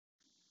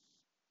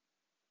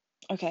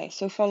Okay,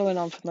 so following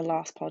on from the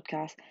last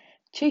podcast,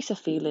 chase a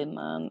feeling,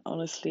 man.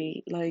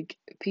 Honestly, like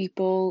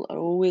people are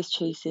always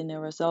chasing a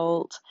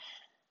result,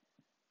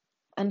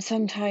 and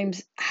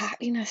sometimes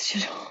happiness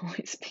should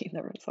always be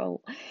the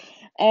result.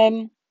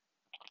 Um,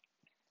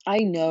 I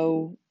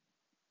know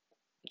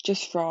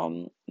just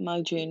from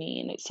my journey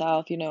in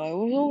itself, I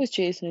was always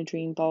chasing a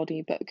dream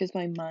body, but because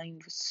my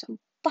mind was so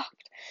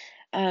fucked,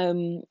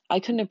 I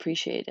couldn't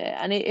appreciate it,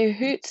 and it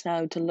hurts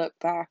now to look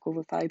back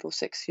over 5 or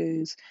 6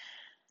 years,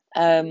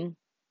 um,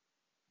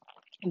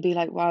 and be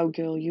like, wow,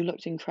 girl, you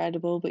looked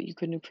incredible, but you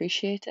couldn't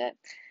appreciate it.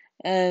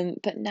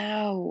 But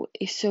now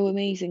it's so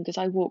amazing because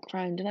I walk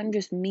around and I'm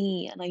just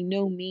me and I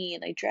know me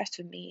and I dress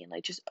for me and I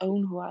just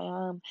own who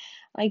I am.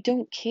 I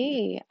don't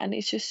care, and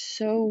it's just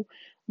so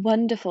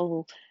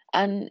wonderful.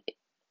 And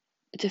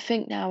to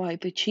think now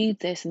I've achieved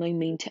this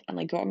and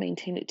I gotta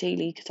maintain it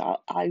daily because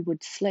I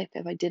would slip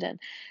if I didn't.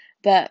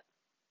 But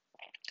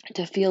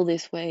to feel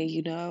this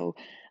way,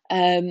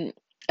 um,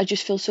 I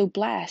just feel so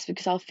blessed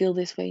because I'll feel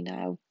this way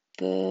now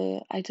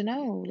for I don't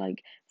know,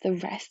 like the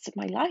rest of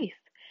my life.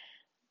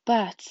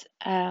 But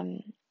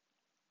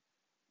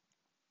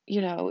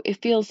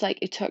it feels like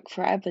it took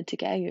forever to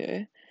get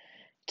here.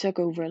 It took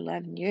over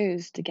 11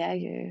 years to get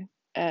here.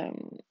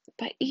 Um,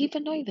 but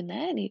even not even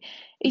then,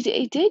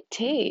 it did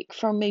take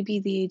from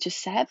maybe the age of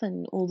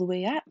 7 all the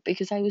way up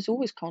because I was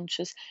always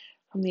conscious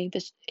from the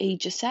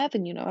age of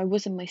 7. I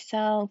wasn't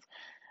myself.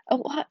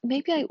 Oh,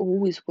 maybe I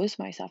always was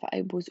myself.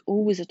 I was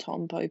always a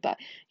tomboy, but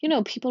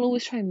people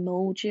always try and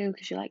mold you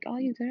because you're like, oh,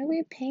 you're gonna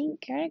wear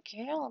pink, you're a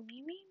girl,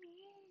 me.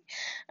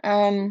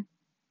 Um,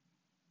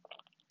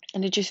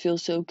 and it just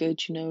feels so good,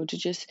 to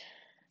just.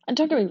 And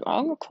don't get me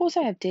wrong, of course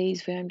I have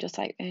days where I'm just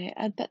like,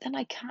 but then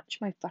I catch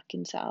my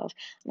fucking self,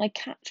 and I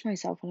catch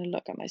myself when I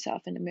look at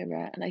myself in the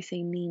mirror and I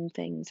say mean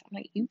things. I'm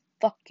like, you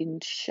fucking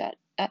shut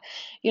up,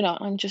 and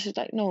I'm just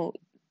like, no,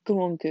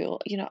 go on,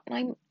 girl, and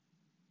I'm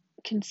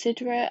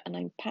considerate and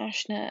I'm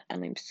passionate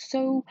and I'm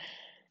so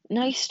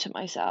nice to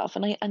myself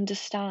and I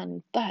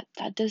understand, but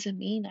that doesn't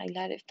mean I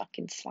let it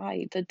fucking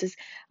slide.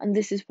 And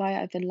this is why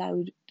I've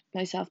allowed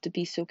myself to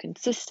be so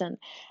consistent.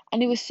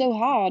 And it was so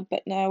hard,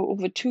 but now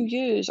over 2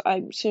 years,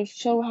 I'm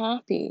so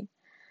happy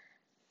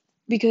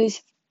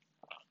because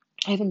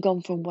I haven't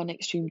gone from one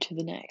extreme to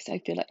the next. I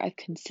feel like I've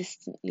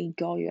consistently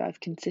got you, I've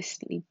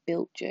consistently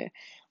built you,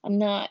 and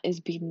that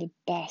has been the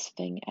best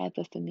thing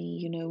ever for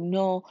me.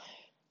 No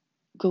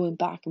going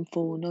back and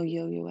forth, no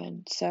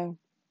yo-yoing. So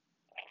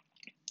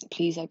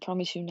please, I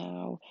promise you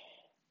now,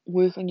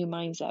 work on your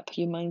mindset, put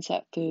your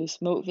mindset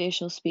first.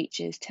 Motivational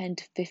speeches, 10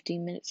 to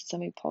 15 minutes of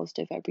something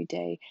positive every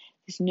day.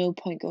 There's no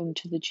point going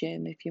to the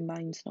gym if your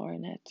mind's not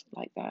in it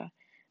like that.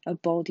 A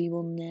body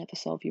will never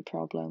solve your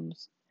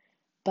problems.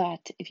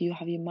 But if you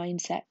have your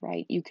mindset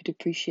right, you could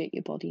appreciate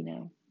your body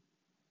now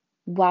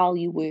while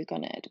you work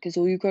on it. Because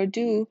all you gotta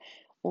do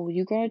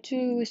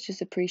is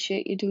just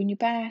appreciate you doing your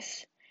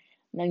best.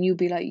 And then you'll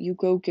be like, you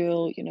go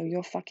girl,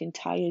 you're fucking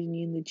tired and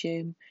you're in the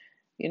gym,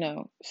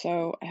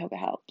 So I hope it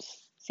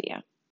helps. See ya.